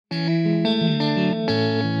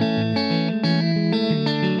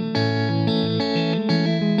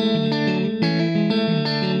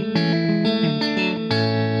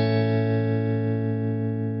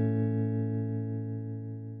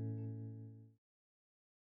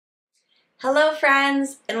Hello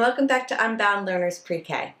friends, and welcome back to Unbound Learners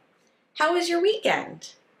Pre-K. How was your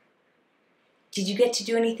weekend? Did you get to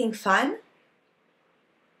do anything fun?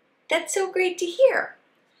 That's so great to hear.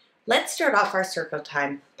 Let's start off our circle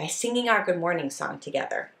time by singing our good morning song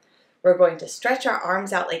together. We're going to stretch our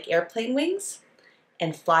arms out like airplane wings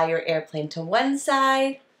and fly your airplane to one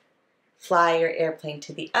side, fly your airplane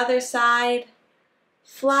to the other side,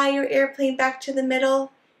 fly your airplane back to the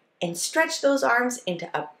middle, and stretch those arms into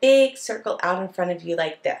a big circle out in front of you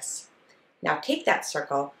like this. Now take that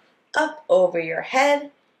circle up over your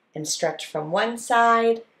head and stretch from one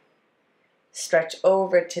side, stretch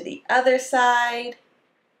over to the other side,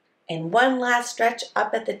 and one last stretch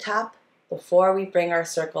up at the top before we bring our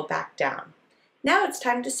circle back down. Now it's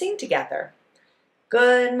time to sing together.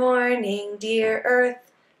 Good morning, dear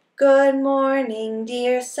earth. Good morning,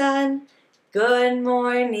 dear sun. Good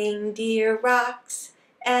morning, dear rocks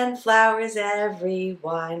and flowers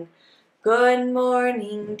everyone. Good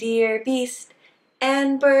morning, dear beast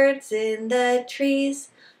and birds in the trees.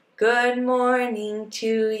 Good morning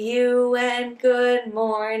to you and good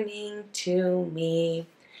morning to me.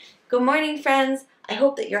 Good morning, friends. I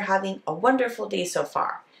hope that you're having a wonderful day so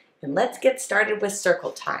far. And let's get started with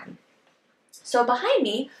circle time. So behind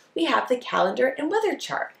me, we have the calendar and weather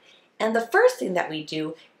chart. And the first thing that we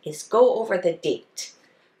do is go over the date.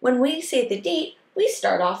 When we say the date, we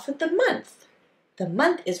start off with the month. The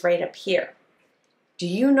month is right up here. Do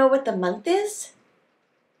you know what the month is?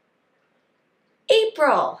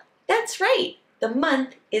 April. That's right. The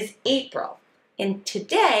month is April. And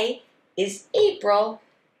today is April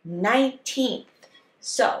 19th.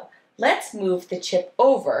 So let's move the chip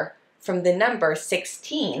over from the number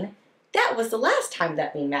 16. That was the last time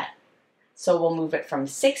that we met. So we'll move it from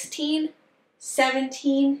 16,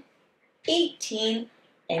 17, 18,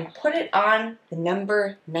 and put it on the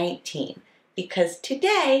number 19 because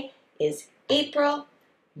today is April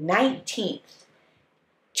 19th,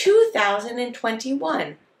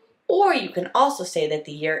 2021. Or you can also say that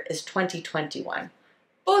the year is 2021.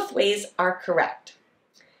 Both ways are correct.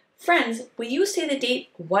 Friends, will you say the date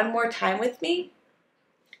one more time with me?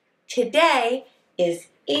 Today is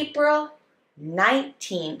April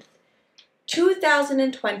 19th,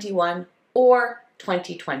 2021 or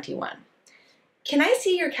 2021. Can I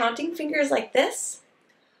see your counting fingers like this?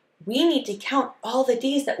 We need to count all the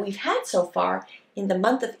days that we've had so far in the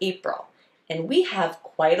month of April. And we have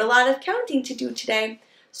quite a lot of counting to do today.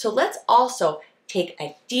 So let's also take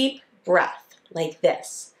a deep breath like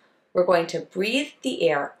this. We're going to breathe the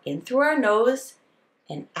air in through our nose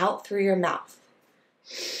and out through your mouth.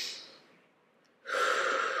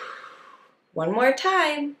 One more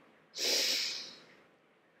time.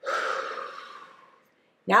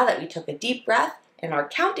 Now that we took a deep breath and our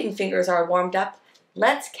counting fingers are warmed up,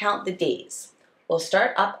 let's count the days. We'll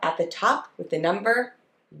start up at the top with the number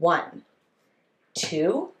 1,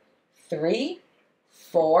 2, 3,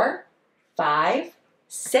 4, 5,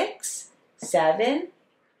 6, 7,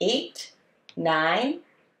 8, 9,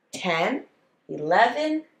 10,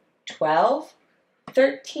 11, 12,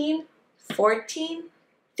 13, 14,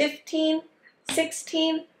 15,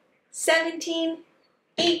 16, 17,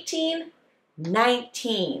 18,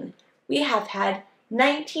 19. We have had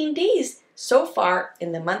 19 days so far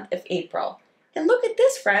in the month of April. And look at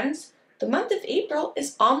this, friends. The month of April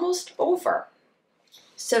is almost over.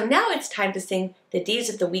 So now it's time to sing the Days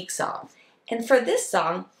of the Week song. And for this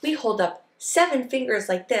song, we hold up 7 fingers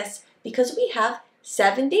like this because we have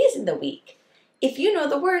 7 days in the week. If you know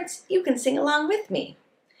the words, you can sing along with me.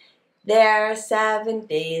 There are 7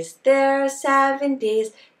 days, there are 7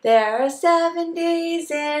 days, there are 7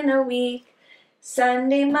 days in a week.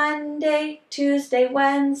 Sunday, Monday, Tuesday,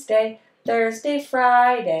 Wednesday, Thursday,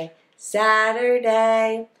 Friday,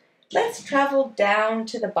 Saturday. Let's travel down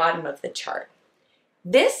to the bottom of the chart.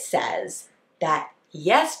 This says that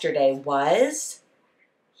yesterday was,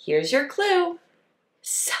 here's your clue,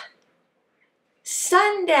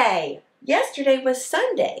 Sunday. Yesterday was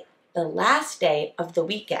Sunday, the last day of the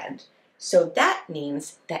weekend. So that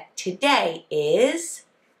means that today is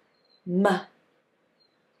Monday.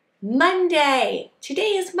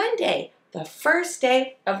 Today is Monday, the first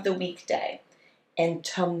day of the weekday. And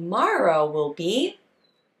tomorrow will be,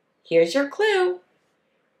 here's your clue,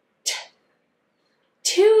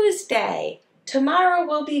 Tuesday. Tomorrow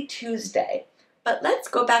will be Tuesday. But let's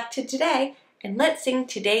go back to today and let's sing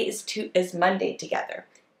Today is Monday together.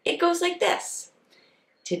 It goes like this.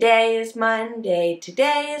 Today is Monday,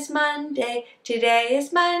 today is Monday, today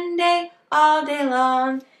is Monday all day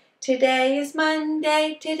long. Today is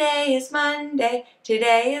Monday, today is Monday,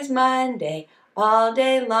 today is Monday all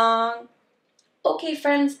day long. Okay,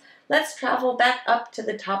 friends, let's travel back up to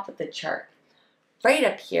the top of the chart. Right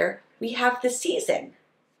up here, we have the season.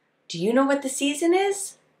 Do you know what the season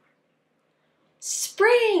is?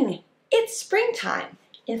 Spring! It's springtime.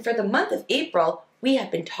 And for the month of April, we have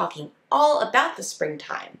been talking all about the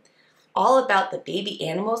springtime, all about the baby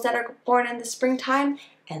animals that are born in the springtime.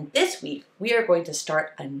 And this week, we are going to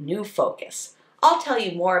start a new focus. I'll tell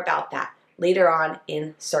you more about that later on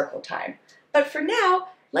in circle time. But for now,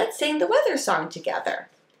 let's sing the weather song together.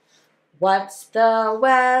 What's the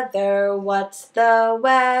weather? What's the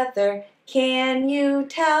weather? Can you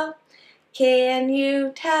tell? Can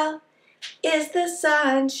you tell? Is the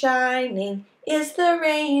sun shining? Is the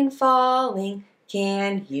rain falling?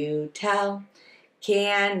 Can you tell?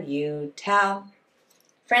 Can you tell?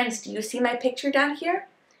 Friends, do you see my picture down here?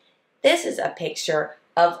 This is a picture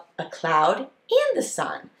of a cloud and the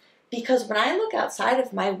sun, because when I look outside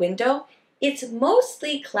of my window, it's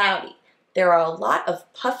mostly cloudy. There are a lot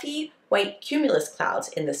of puffy white cumulus clouds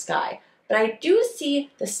in the sky, but I do see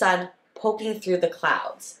the sun poking through the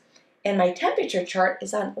clouds. And my temperature chart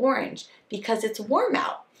is on orange because it's warm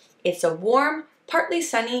out. It's a warm, partly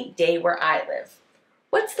sunny day where I live.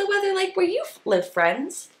 What's the weather like where you live,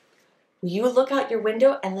 friends? Will you look out your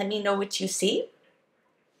window and let me know what you see?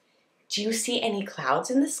 Do you see any clouds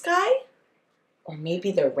in the sky? Or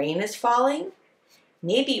maybe the rain is falling?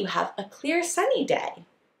 Maybe you have a clear sunny day.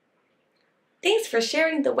 Thanks for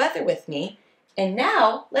sharing the weather with me. And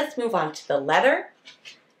now let's move on to the letter,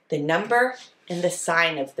 the number, and the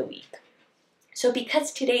sign of the week. So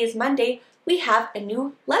because today is Monday, we have a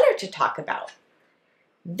new letter to talk about.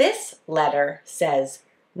 This letter says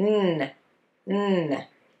N, N.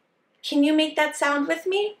 Can you make that sound with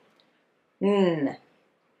me? N,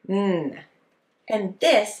 N. And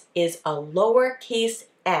this is a lowercase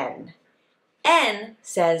n. N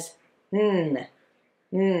says N,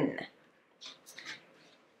 N.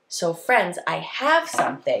 So friends, I have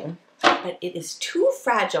something, but it is too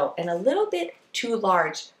fragile and a little bit too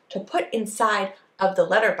large to put inside of the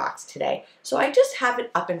letter box today. So I just have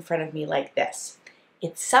it up in front of me like this.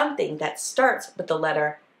 It's something that starts with the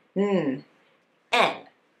letter N, N.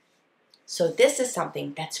 So this is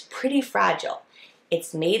something that's pretty fragile.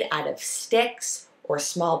 It's made out of sticks or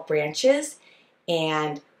small branches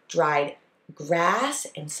and dried grass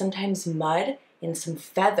and sometimes mud and some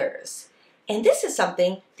feathers. And this is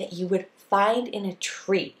something that you would find in a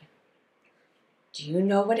tree. Do you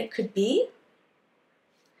know what it could be?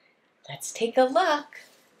 Let's take a look.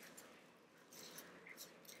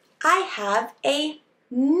 I have a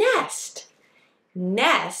nest.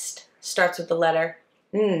 Nest starts with the letter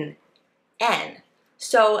N, N.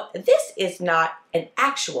 So this is not an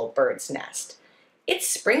actual bird's nest. It's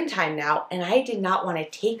springtime now, and I did not want to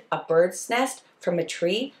take a bird's nest from a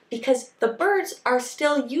tree because the birds are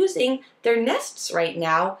still using their nests right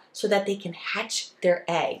now so that they can hatch their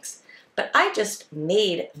eggs. But I just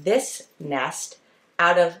made this nest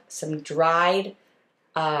out of some dried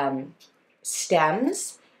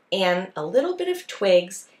stems and a little bit of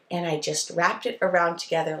twigs, and I just wrapped it around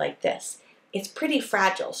together like this. It's pretty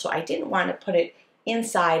fragile, so I didn't want to put it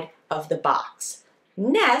inside of the box.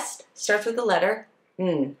 Nest starts with the letter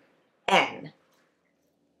N, N.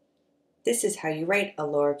 This is how you write a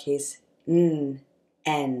lowercase N,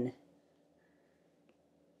 N.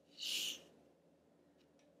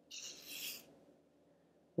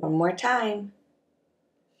 One more time.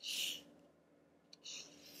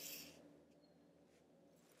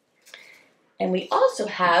 And we also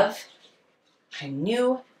have a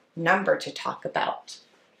new number to talk about.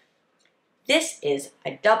 This is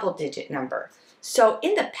a double-digit number. So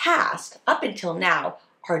in the past, up until now,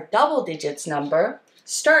 our double digits number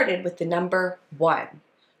started with the number 1.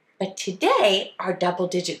 But today, our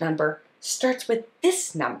double-digit number starts with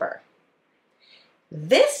this number.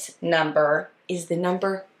 This number is the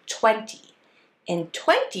number 20. And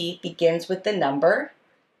 20 begins with the number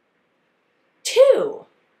 2.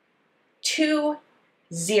 2,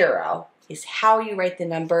 0 is how you write the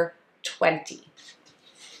number 20.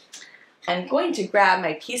 I'm going to grab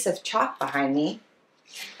my piece of chalk behind me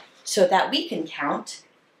so that we can count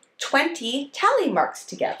 20 tally marks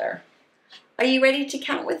together. Are you ready to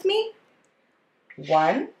count with me?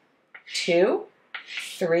 1, 2,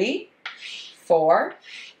 3, 4,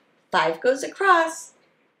 5 goes across,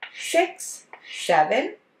 6,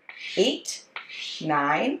 7, 8,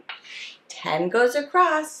 9, 10 goes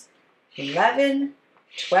across, 11,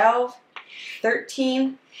 12,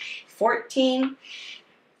 13, 14,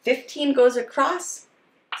 15 goes across,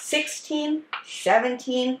 16,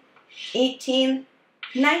 17, 18,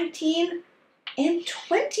 19, and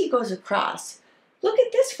 20 goes across. Look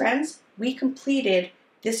at this, friends. We completed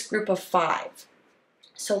this group of 5.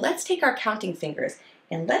 So let's take our counting fingers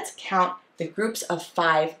and let's count the groups of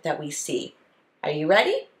 5 that we see. Are you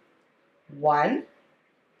ready? 1,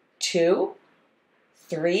 2,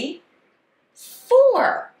 3,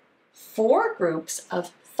 4. 4 groups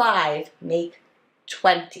of 5 make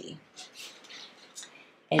 20.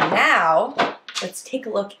 And now let's take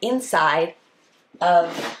a look inside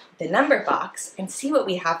of the number box and see what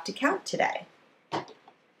we have to count today.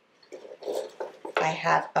 I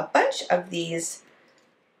have a bunch of these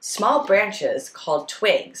small branches called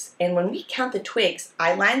twigs, and when we count the twigs,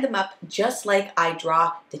 I line them up just like I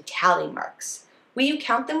draw the tally marks. Will you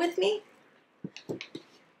count them with me?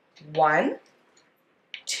 1,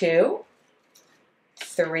 2,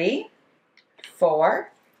 3,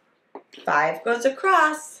 4, 5 goes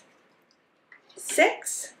across,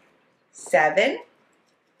 6, 7,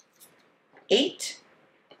 8,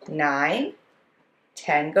 9,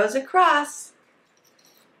 10 goes across,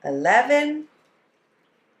 11,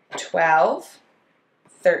 12,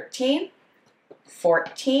 13,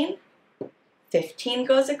 14, 15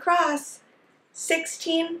 goes across,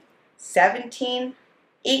 16, 17,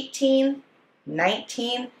 18,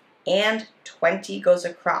 19, and 20 goes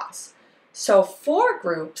across. So 4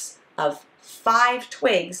 groups of 5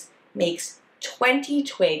 twigs makes 20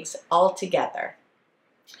 twigs altogether.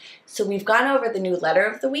 So we've gone over the new letter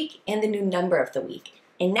of the week and the new number of the week.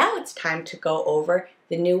 And now it's time to go over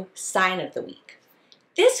the new sign of the week.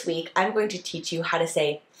 This week, I'm going to teach you how to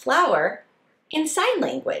say flower in sign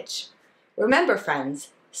language. Remember, friends,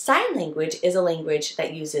 sign language is a language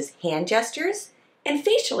that uses hand gestures and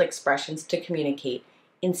facial expressions to communicate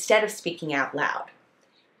instead of speaking out loud.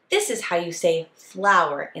 This is how you say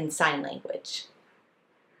flower in sign language.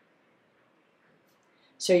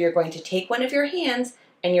 So you're going to take one of your hands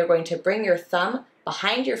and you're going to bring your thumb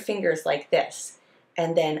behind your fingers like this,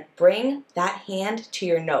 and then bring that hand to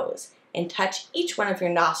your nose and touch each one of your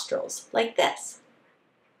nostrils like this.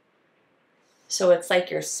 So it's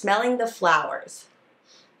like you're smelling the flowers.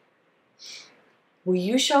 Will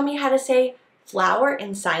you show me how to say flower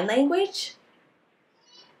in sign language?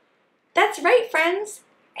 That's right, friends.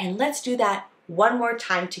 And let's do that one more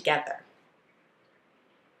time together.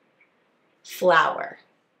 Flower.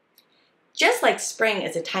 Just like spring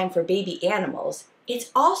is a time for baby animals,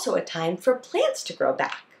 it's also a time for plants to grow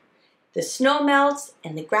back. The snow melts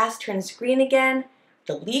and the grass turns green again,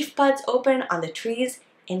 the leaf buds open on the trees,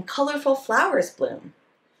 and colorful flowers bloom.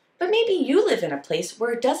 But maybe you live in a place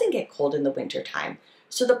where it doesn't get cold in the wintertime,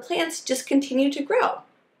 so the plants just continue to grow.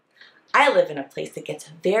 I live in a place that gets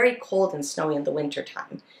very cold and snowy in the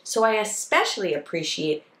wintertime, so I especially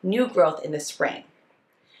appreciate new growth in the spring.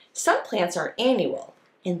 Some plants are annual,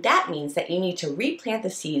 and that means that you need to replant the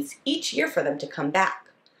seeds each year for them to come back.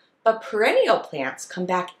 But perennial plants come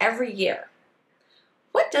back every year.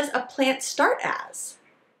 What does a plant start as?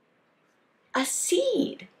 A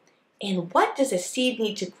seed. And what does a seed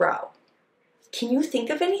need to grow? Can you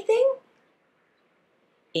think of anything?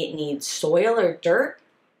 It needs soil or dirt,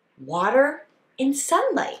 water, and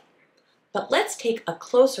sunlight. But let's take a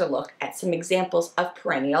closer look at some examples of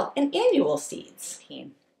perennial and annual seeds.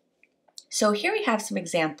 So here we have some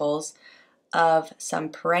examples of some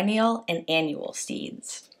perennial and annual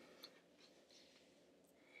seeds.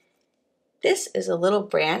 This is a little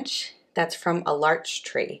branch that's from a larch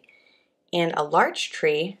tree, and a larch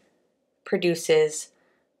tree produces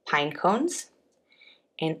pine cones,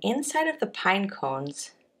 and inside of the pine cones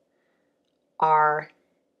are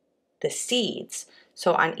the seeds.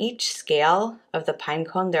 So on each scale of the pine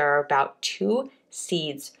cone, there are about 2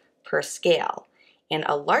 seeds per scale, and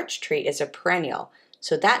a larch tree is a perennial,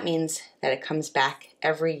 so that means that it comes back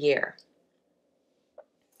every year.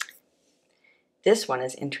 This one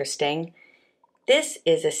is interesting. This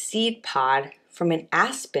is a seed pod from an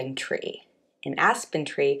aspen tree. An aspen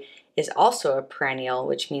tree is also a perennial,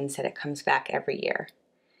 which means that it comes back every year.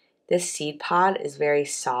 This seed pod is very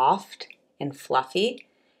soft and fluffy.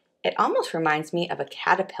 It almost reminds me of a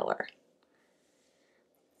caterpillar.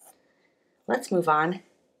 Let's move on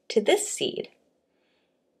to this seed.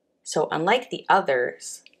 So unlike the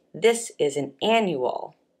others, this is an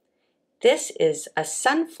annual. This is a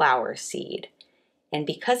sunflower seed, and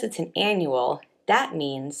because it's an annual, that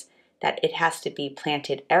means that it has to be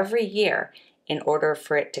planted every year in order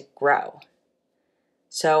for it to grow.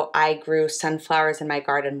 So I grew sunflowers in my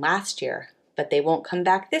garden last year, but they won't come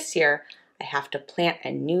back this year. I have to plant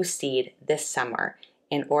a new seed this summer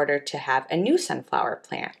in order to have a new sunflower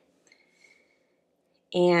plant.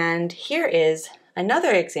 And here is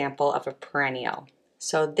another example of a perennial.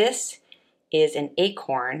 So this is an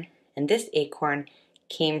acorn, and this acorn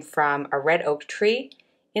came from a red oak tree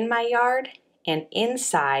in my yard, and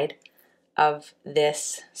inside of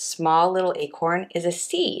this small little acorn is a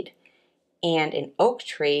seed, and an oak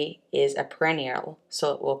tree is a perennial,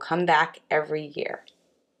 so it will come back every year.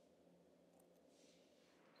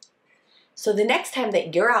 So the next time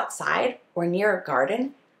that you're outside or near a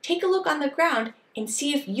garden, take a look on the ground and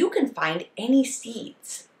see if you can find any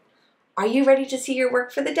seeds. Are you ready to see your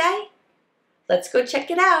work for the day? Let's go check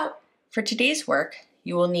it out. For today's work,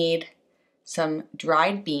 you will need some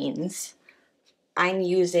dried beans. I'm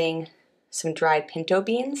using some dried pinto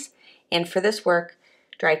beans, and for this work,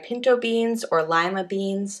 dried pinto beans or lima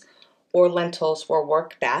beans or lentils will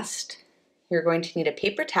work best. You're going to need a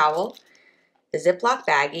paper towel, a Ziploc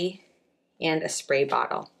baggie, and a spray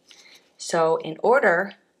bottle. So in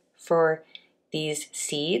order for these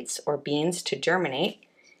seeds or beans to germinate,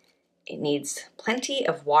 it needs plenty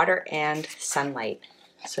of water and sunlight.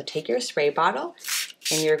 So take your spray bottle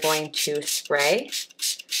and you're going to spray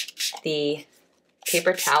the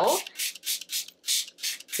paper towel.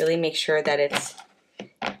 Really make sure that it's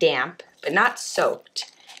damp, but not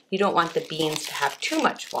soaked. You don't want the beans to have too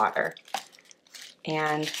much water.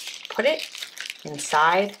 And put it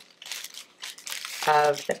inside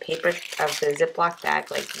of the Ziploc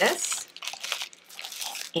bag like this.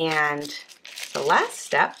 And the last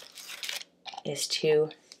step is to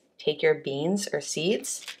take your beans or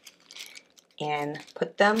seeds and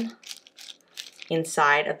put them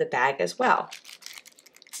inside of the bag as well.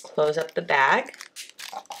 Close up the bag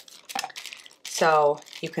so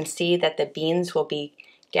you can see that the beans will be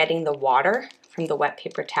getting the water from the wet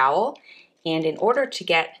paper towel, and in order to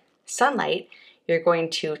get sunlight, you're going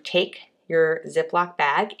to take your Ziploc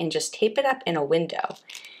bag and just tape it up in a window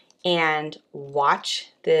and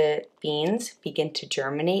watch the beans begin to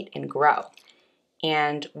germinate and grow.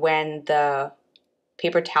 And when the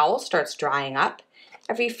paper towel starts drying up,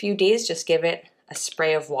 every few days just give it a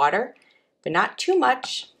spray of water, but not too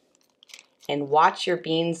much, and watch your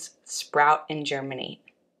beans sprout and germinate.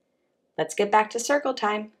 Let's get back to circle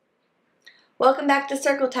time. Welcome back to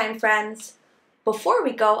circle time, friends. Before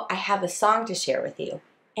we go, I have a song to share with you,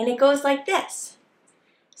 and it goes like this.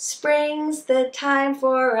 Spring's the time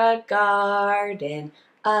for a garden,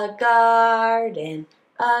 a garden,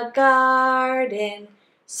 a garden.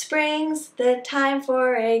 Spring's the time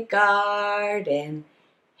for a garden.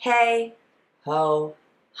 Hey, ho,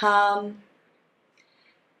 hum.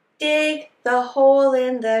 Dig the hole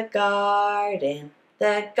in the garden,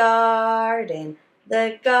 the garden,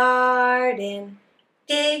 the garden.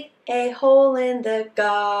 Dig a hole in the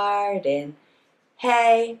garden.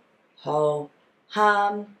 Hey, ho,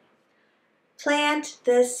 hum. Plant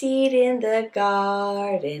the seed in the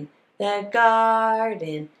garden, the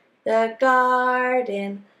garden, the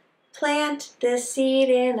garden. Plant the seed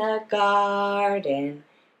in a garden.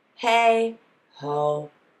 Hey,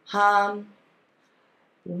 ho, hum.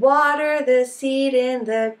 Water the seed in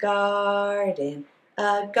the garden,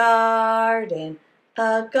 a garden,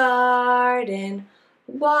 a garden.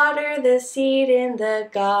 Water the seed in the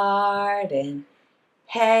garden.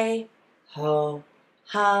 Hey, ho,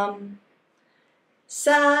 hum.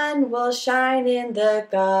 Sun will shine in the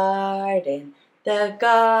garden, the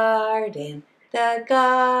garden, the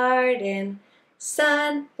garden.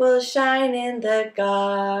 Sun will shine in the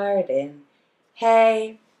garden.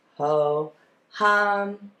 Hey, ho,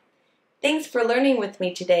 hum. Thanks for learning with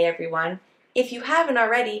me today, everyone. If you haven't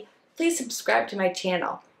already, please subscribe to my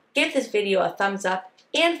channel. Give this video a thumbs up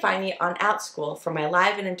and find me on OutSchool for my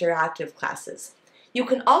live and interactive classes. You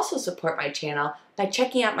can also support my channel by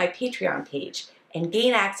checking out my Patreon page and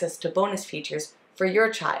gain access to bonus features for your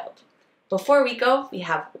child. Before we go, we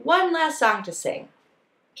have one last song to sing.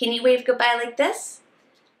 Can you wave goodbye like this?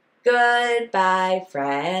 Goodbye,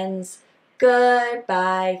 friends.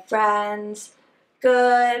 Goodbye, friends.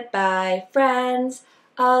 Goodbye, friends.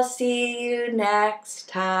 I'll see you next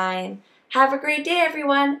time. Have a great day,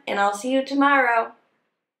 everyone, and I'll see you tomorrow.